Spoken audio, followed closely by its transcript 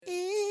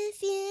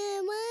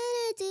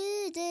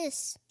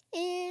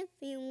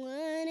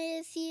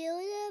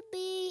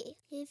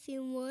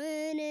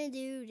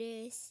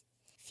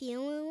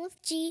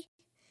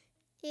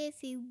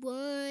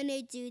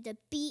do the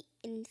beat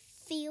and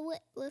feel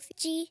it with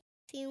G.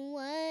 If you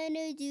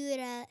wanna do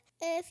that,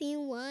 if you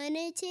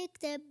wanna take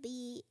the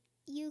beat,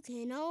 you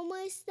can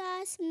almost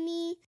ask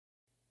me.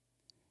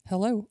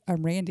 Hello,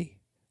 I'm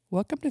Randy.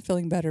 Welcome to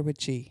Feeling Better with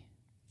G.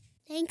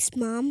 Thanks,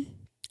 Mom.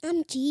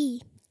 I'm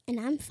G, and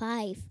I'm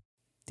 5.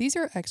 These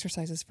are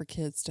exercises for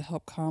kids to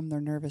help calm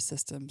their nervous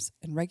systems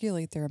and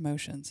regulate their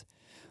emotions.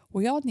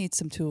 We all need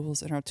some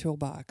tools in our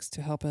toolbox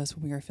to help us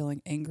when we are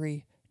feeling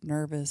angry,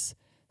 nervous,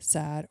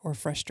 sad, or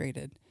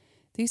frustrated.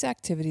 These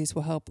activities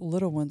will help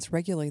little ones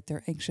regulate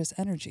their anxious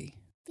energy.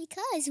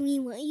 Because we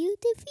want you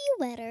to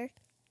feel better.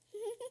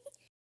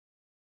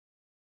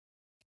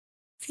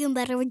 Feeling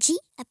Better with G,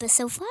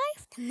 Episode 5,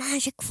 The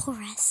Magic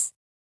Forest.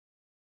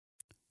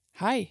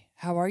 Hi,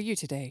 how are you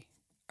today?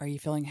 Are you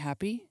feeling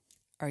happy?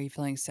 Are you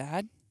feeling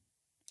sad?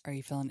 Are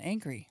you feeling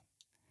angry?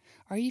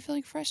 Are you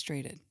feeling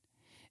frustrated?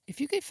 If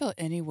you could feel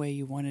any way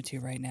you wanted to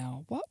right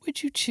now, what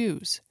would you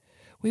choose?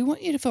 We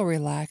want you to feel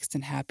relaxed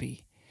and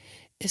happy.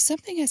 If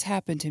something has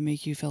happened to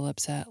make you feel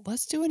upset,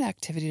 let's do an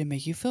activity to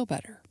make you feel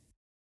better.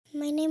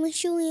 My name is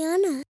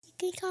Juliana. You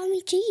can call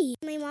me G.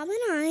 My mom and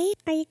I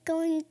are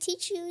going to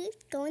teach you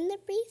going to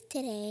breathe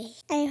today.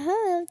 I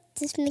hope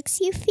this makes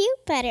you feel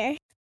better.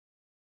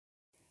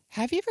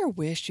 Have you ever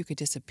wished you could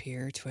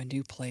disappear to a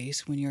new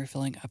place when you're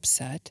feeling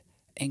upset,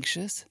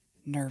 anxious,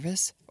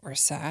 nervous, or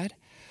sad?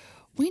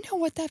 We know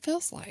what that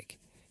feels like.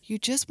 You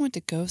just want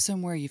to go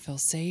somewhere you feel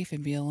safe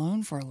and be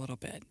alone for a little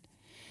bit.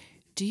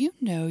 Do you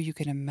know you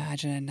can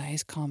imagine a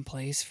nice, calm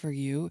place for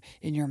you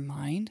in your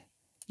mind?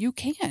 You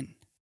can.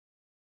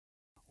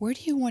 Where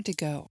do you want to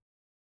go?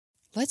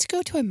 Let's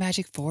go to a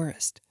magic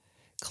forest.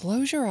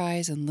 Close your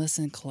eyes and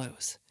listen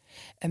close.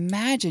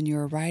 Imagine you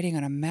are riding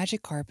on a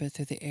magic carpet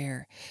through the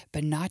air,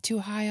 but not too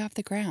high off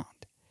the ground.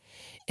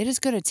 It is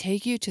going to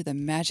take you to the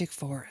magic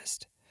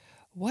forest.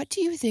 What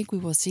do you think we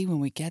will see when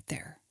we get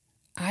there?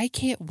 I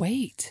can't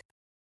wait.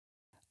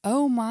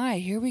 Oh my,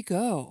 here we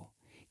go.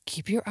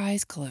 Keep your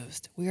eyes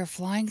closed. We are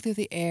flying through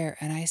the air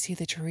and I see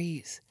the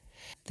trees.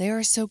 They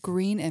are so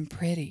green and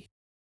pretty.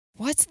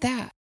 What's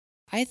that?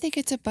 I think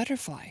it's a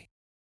butterfly.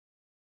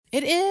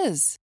 It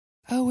is.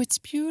 Oh, it's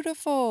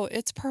beautiful.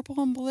 It's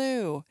purple and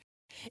blue.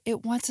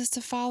 It wants us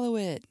to follow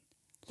it.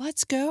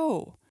 Let's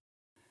go.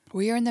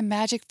 We are in the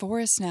magic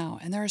forest now,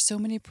 and there are so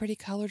many pretty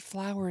colored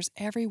flowers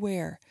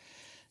everywhere.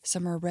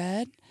 Some are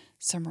red,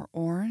 some are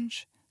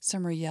orange,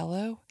 some are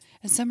yellow,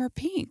 and some are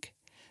pink.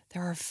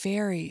 There are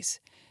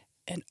fairies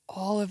and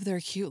all of their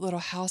cute little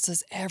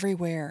houses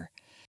everywhere.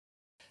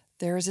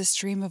 There is a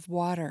stream of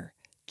water,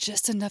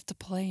 just enough to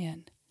play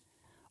in.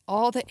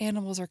 All the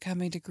animals are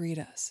coming to greet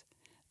us.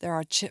 There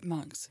are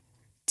chipmunks,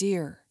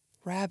 deer,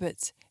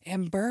 rabbits,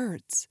 and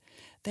birds.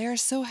 They are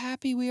so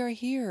happy we are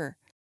here.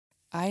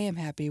 I am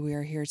happy we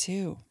are here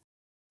too.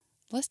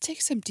 Let's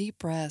take some deep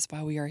breaths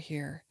while we are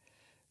here.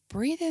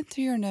 Breathe in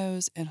through your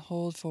nose and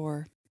hold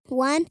for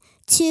 1,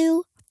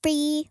 2,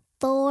 3,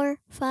 4,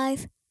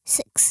 5,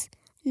 6.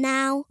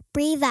 Now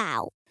breathe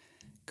out.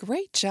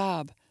 Great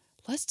job.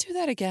 Let's do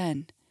that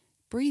again.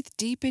 Breathe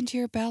deep into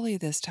your belly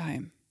this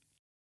time.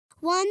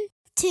 1,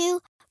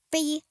 2,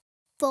 3,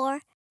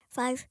 4,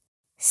 5,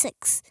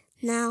 6.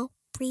 Now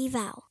breathe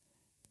out.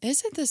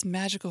 Isn't this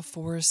magical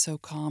forest so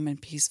calm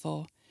and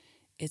peaceful?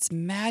 It's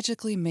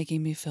magically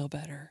making me feel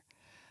better.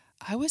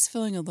 I was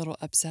feeling a little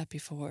upset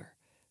before,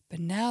 but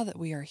now that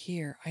we are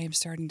here, I am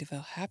starting to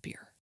feel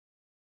happier.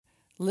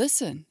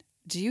 Listen,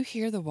 do you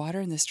hear the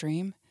water in the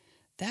stream?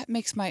 That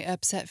makes my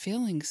upset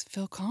feelings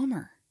feel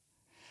calmer.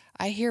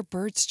 I hear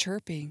birds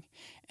chirping,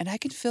 and I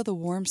can feel the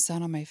warm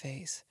sun on my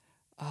face.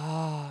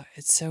 Ah,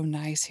 it's so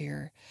nice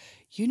here.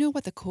 You know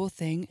what the cool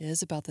thing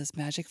is about this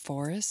magic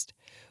forest?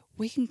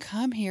 We can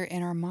come here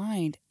in our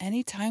mind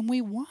anytime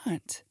we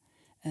want.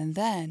 And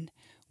then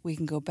we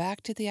can go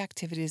back to the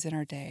activities in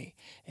our day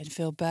and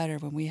feel better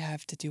when we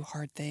have to do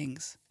hard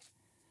things.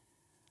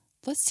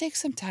 Let's take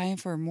some time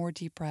for more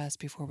deep breaths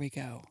before we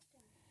go.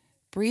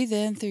 Breathe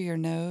in through your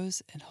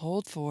nose and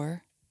hold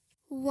for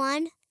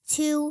 1,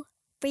 2,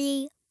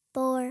 3,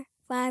 4,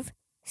 5,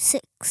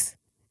 6.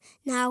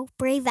 Now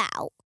breathe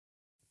out.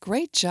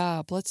 Great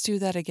job. Let's do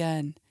that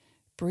again.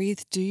 Breathe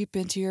deep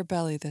into your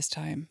belly this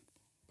time.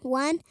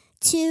 1,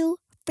 2,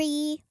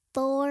 3,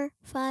 4,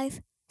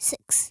 5,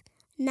 6.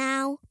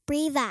 Now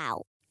breathe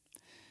out.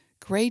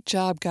 Great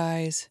job,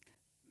 guys.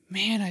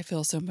 Man, I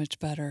feel so much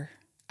better.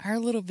 Our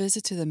little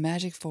visit to the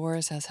magic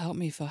forest has helped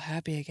me feel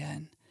happy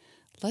again.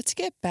 Let's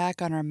get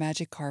back on our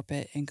magic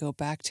carpet and go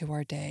back to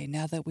our day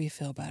now that we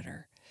feel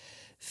better.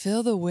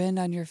 Feel the wind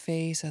on your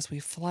face as we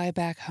fly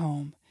back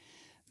home.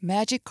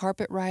 Magic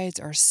carpet rides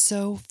are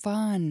so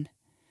fun.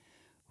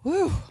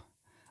 Whew!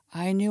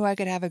 I knew I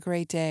could have a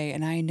great day,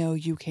 and I know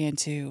you can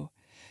too.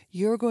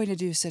 You're going to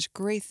do such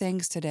great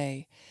things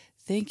today.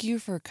 Thank you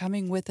for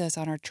coming with us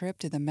on our trip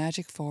to the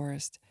magic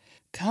forest.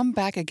 Come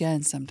back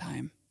again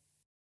sometime.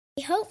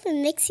 I hope it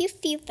makes you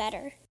feel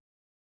better.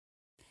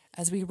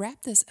 As we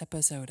wrap this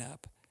episode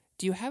up,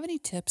 do you have any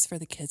tips for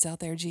the kids out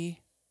there, G?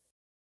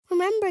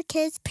 Remember,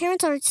 kids,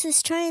 parents are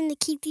just trying to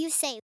keep you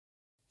safe.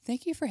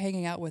 Thank you for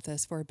hanging out with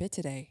us for a bit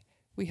today.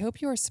 We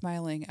hope you are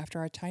smiling after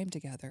our time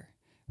together.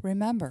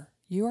 Remember,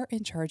 you are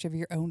in charge of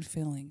your own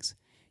feelings.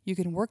 You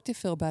can work to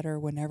feel better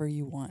whenever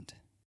you want.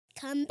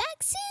 Come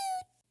back soon.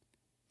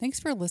 Thanks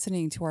for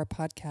listening to our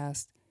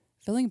podcast,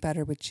 Feeling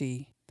Better with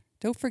G.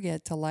 Don't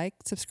forget to like,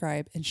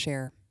 subscribe, and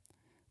share.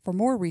 For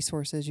more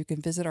resources, you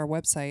can visit our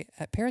website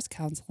at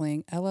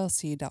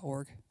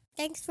pariscounselingllc.org.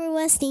 Thanks for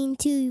listening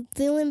to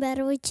Feeling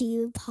Better with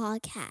You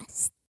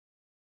podcast.